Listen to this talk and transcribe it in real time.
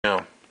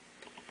No.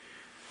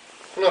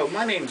 Hello,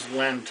 my name is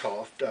Len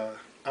Toft.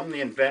 I'm the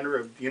inventor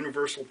of the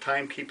Universal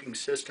Timekeeping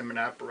System and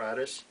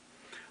Apparatus.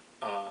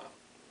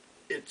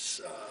 It's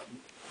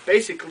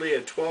basically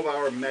a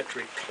 12-hour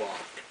metric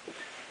clock.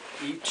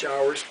 Each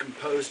hour is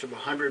composed of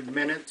 100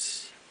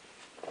 minutes,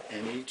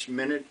 and each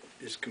minute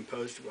is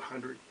composed of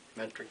 100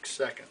 metric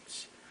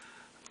seconds.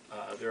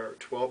 There are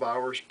 12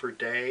 hours per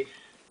day,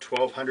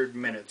 1,200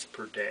 minutes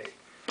per day.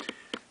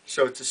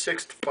 So it's a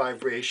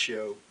 6-to-5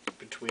 ratio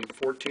between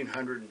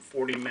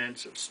 1,440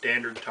 minutes of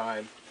standard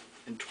time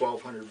and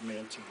 1,200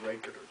 minutes of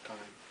regular time.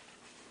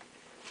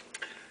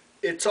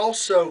 It's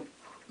also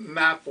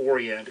map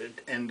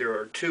oriented, and there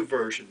are two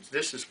versions.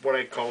 This is what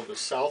I call the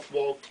south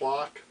wall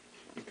clock.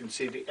 You can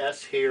see the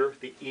S here,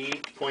 the E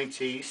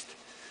points east,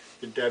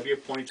 the W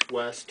points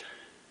west.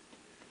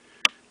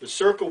 The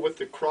circle with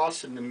the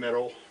cross in the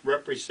middle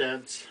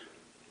represents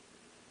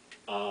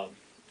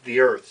the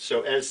Earth.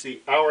 So as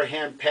the hour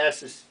hand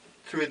passes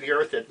through the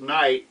Earth at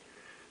night,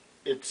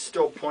 it's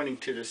still pointing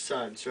to the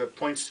sun. So it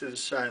points to the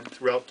sun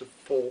throughout the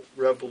full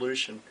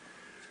revolution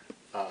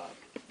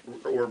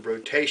or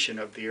rotation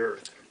of the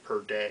Earth per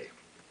day.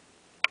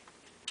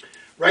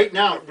 Right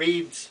now it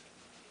reads,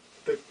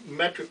 the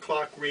metric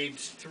clock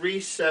reads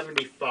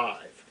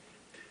 375.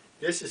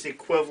 This is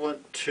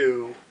equivalent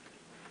to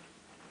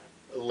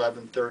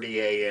 11:30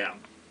 a.m.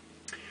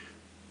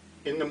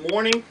 In the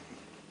morning,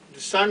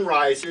 the sun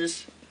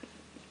rises,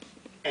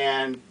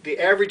 and the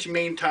average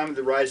mean time of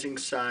the rising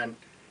sun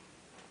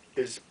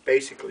is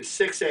basically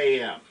 6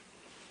 a.m.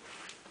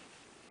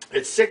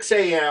 At 6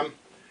 a.m.,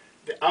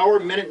 the hour,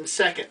 minute, and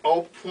second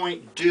all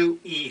point due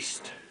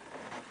east,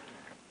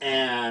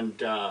 and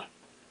the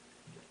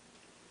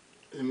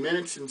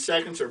minutes and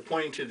seconds are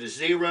pointing to the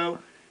 0,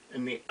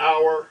 and the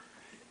hour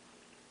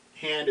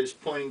hand is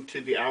pointing to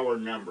the hour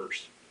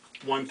numbers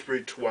 1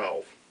 through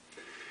 12.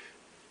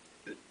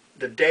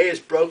 The day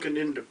is broken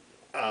into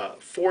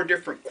 4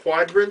 different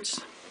quadrants.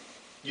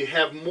 You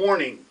have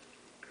morning,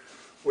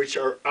 which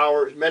are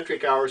hours,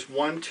 metric hours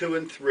 1, 2,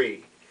 and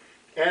 3.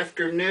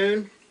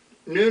 Afternoon,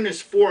 noon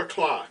is 4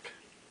 o'clock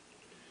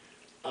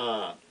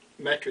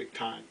metric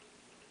time.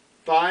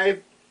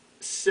 5,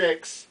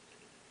 6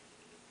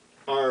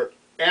 are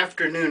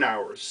afternoon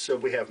hours. So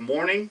we have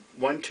morning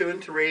 1, 2,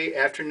 and 3.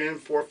 Afternoon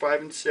 4,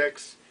 5, and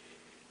 6.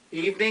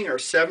 Evening are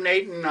 7,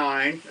 8, and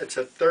 9. That's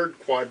a third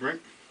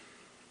quadrant.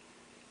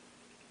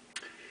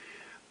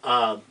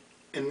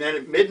 And then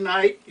at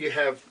midnight you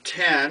have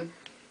 10.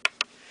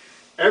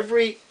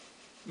 Every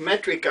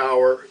metric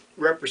hour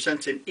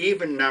represents an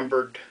even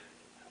numbered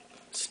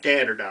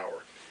standard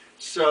hour.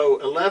 So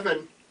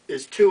 11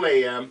 is 2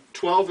 a.m.,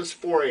 12 is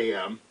 4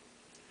 a.m.,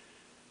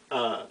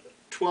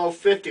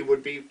 12:50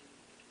 would be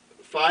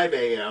 5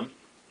 a.m.,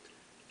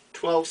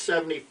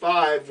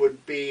 12:75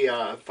 would be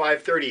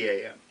 5:30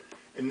 a.m.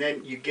 And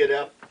then you get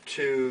up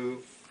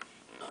to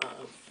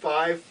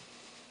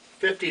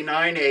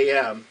 5:59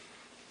 a.m.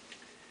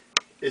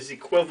 is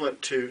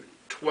equivalent to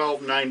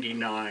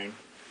 1299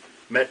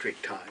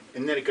 metric time,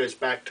 and then it goes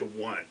back to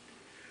 1.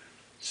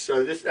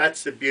 So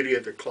that's the beauty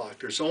of the clock.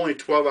 There's only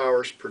 12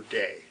 hours per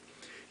day.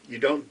 You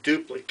don't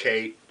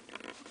duplicate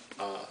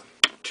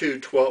 2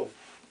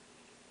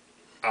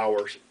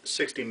 12-hour,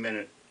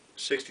 60-minute,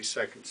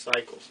 60-second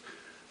cycles.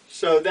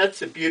 So that's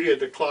the beauty of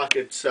the clock.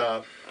 It's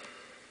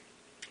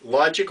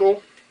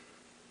logical,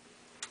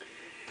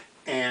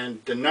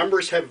 and the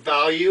numbers have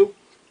value.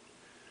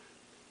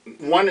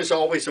 1 is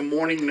always a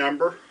morning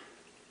number,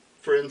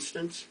 for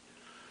instance.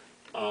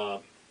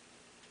 10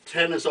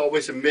 is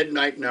always a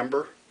midnight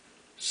number.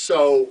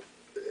 So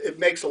it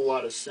makes a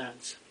lot of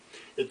sense.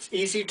 It's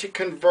easy to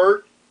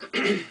convert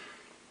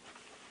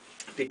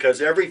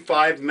because every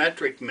 5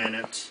 metric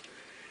minutes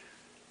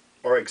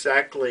are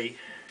exactly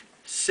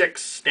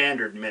 6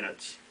 standard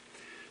minutes.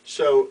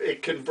 So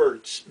it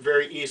converts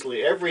very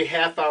easily. Every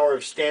half hour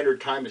of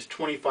standard time is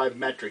 25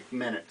 metric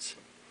minutes.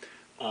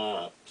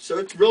 So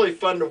it's really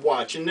fun to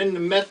watch. And then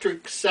the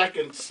metric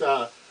seconds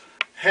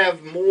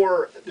have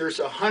more. There's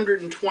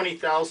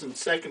 120,000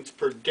 seconds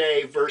per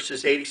day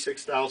versus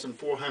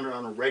 86,400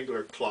 on a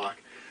regular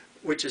clock,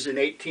 which is an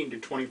 18 to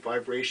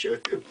 25 ratio.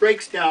 It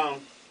breaks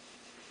down,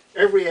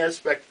 every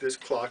aspect of this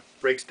clock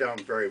breaks down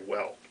very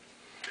well.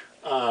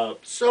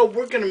 So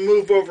we're going to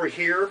move over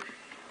here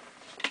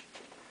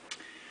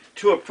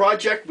to a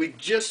project. We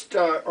just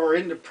are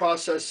in the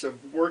process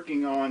of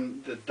working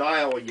on the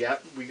dial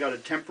yet. We got a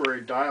temporary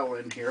dial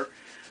in here,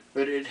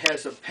 but it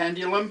has a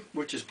pendulum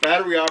which is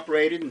battery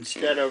operated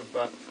instead of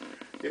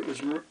it was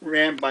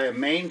ran by a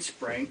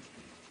mainspring.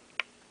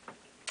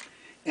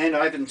 And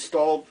I've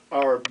installed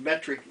our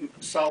metric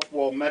south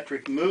wall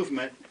metric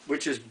movement,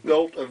 which is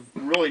built of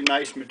really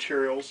nice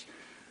materials,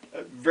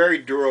 very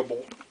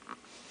durable,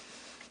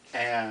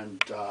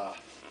 and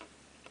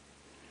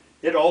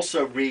it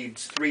also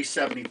reads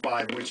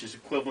 375, which is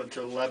equivalent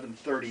to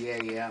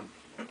 11:30 a.m.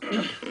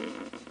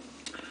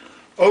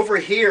 Over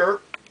here,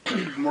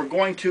 we're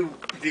going to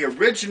the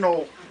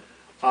original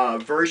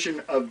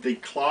version of the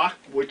clock,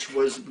 which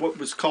was what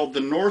was called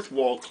the north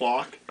wall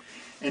clock,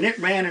 and it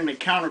ran in a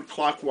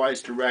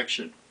counterclockwise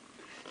direction.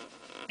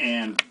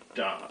 And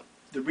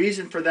the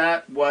reason for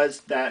that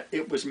was that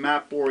it was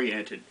map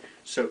oriented.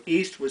 So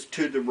east was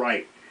to the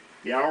right.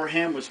 The hour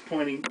hand was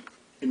pointing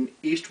in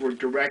eastward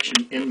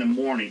direction in the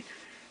morning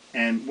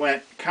and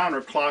went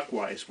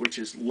counterclockwise, which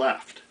is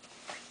left.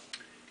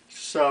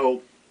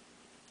 So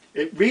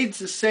it reads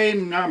the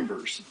same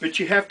numbers, but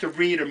you have to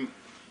read them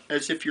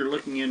as if you're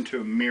looking into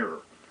a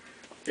mirror.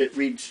 It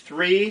reads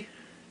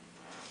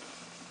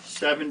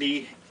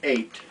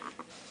 3:78,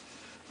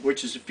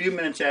 which is a few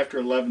minutes after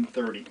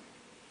 11:30.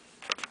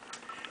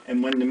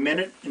 And when the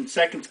minute and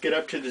seconds get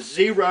up to the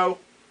 0,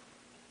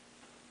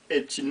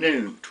 it's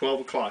noon,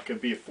 12 o'clock.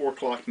 It'll be a 4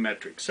 o'clock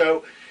metric.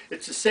 So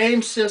it's the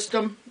same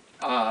system.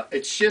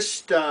 It's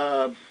just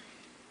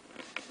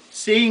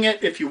seeing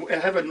it. If you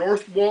have a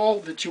north wall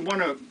that you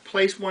want to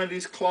place one of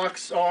these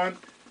clocks on,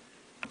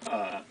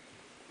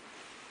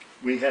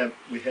 we have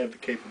the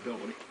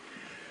capability.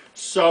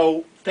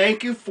 So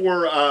thank you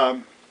for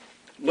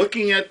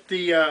looking at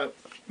the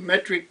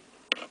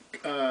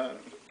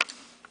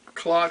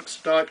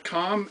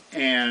metricclocks.com,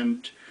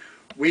 and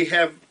we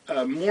have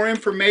more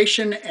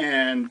information,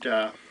 and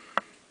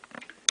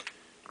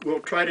we'll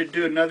try to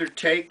do another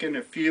take in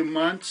a few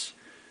months.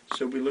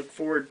 So we look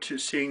forward to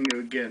seeing you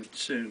again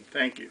soon.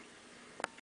 Thank you.